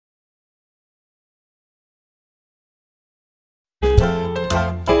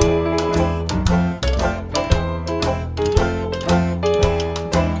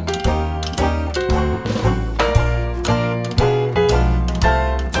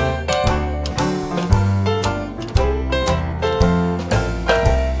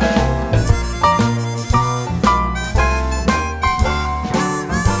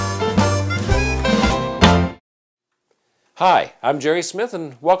I'm Jerry Smith,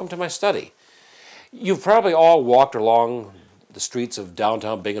 and welcome to my study. You've probably all walked along the streets of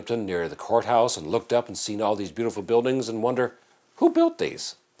downtown Binghamton near the courthouse and looked up and seen all these beautiful buildings and wonder, who built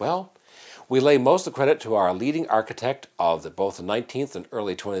these? Well, we lay most of the credit to our leading architect of both the 19th and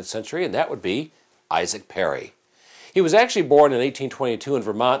early 20th century, and that would be Isaac Perry. He was actually born in 1822 in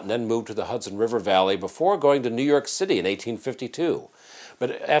Vermont and then moved to the Hudson River Valley before going to New York City in 1852.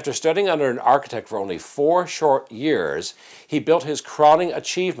 But after studying under an architect for only 4 short years, he built his crowning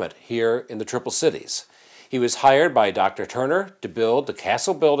achievement here in the Triple Cities. He was hired by Dr. Turner to build the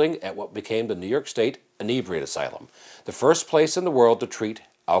castle building at what became the New York State Inebriate Asylum, the first place in the world to treat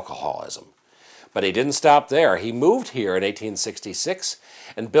alcoholism. But he didn't stop there. He moved here in 1866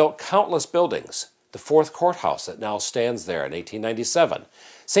 and built countless buildings. The fourth courthouse that now stands there in 1897,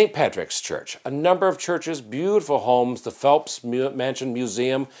 St. Patrick's Church, a number of churches, beautiful homes. The Phelps Mansion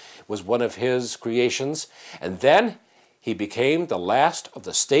Museum was one of his creations. And then he became the last of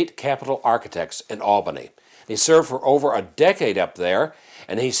the state capitol architects in Albany. He served for over a decade up there,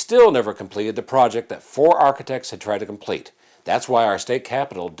 and he still never completed the project that 4 architects had tried to complete. That's why our state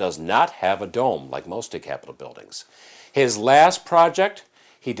capitol does not have a dome like most state capitol buildings. His last project,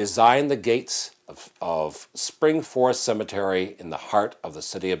 he designed the gates of Spring Forest Cemetery in the heart of the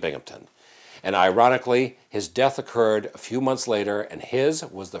city of Binghamton. And ironically, his death occurred a few months later, and his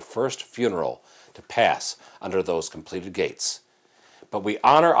was the first funeral to pass under those completed gates. But we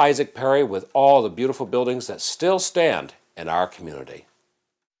honor Isaac Perry with all the beautiful buildings that still stand in our community.